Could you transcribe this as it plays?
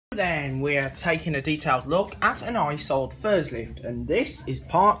Then we are taking a detailed look at an I-sold Furse lift, and this is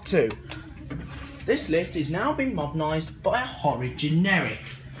part 2. This lift is now being modernised by a horrid generic.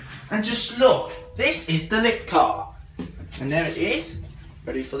 And just look, this is the lift car. And there it is,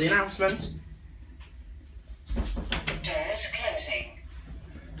 ready for the announcement. Doors closing.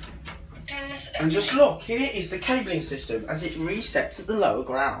 Doors opening. And just look, here is the cabling system as it resets at the lower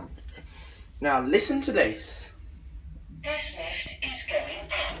ground. Now listen to this. This lift is going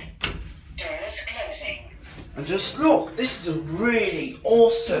up. Doors closing. And just look, this is a really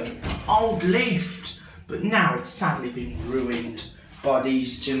awesome old lift, but now it's sadly been ruined by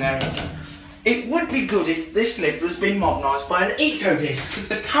these generic. It would be good if this lift was being modernised by an eco-disc, because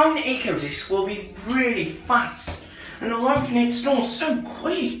the cone eco-disc will be really fast and will open its doors so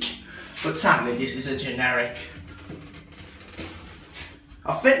quick. But sadly this is a generic.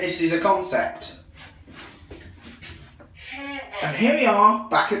 I think this is a concept. And here we are,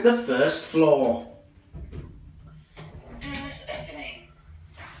 back at the first floor. Doors opening.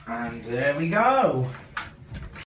 And there we go.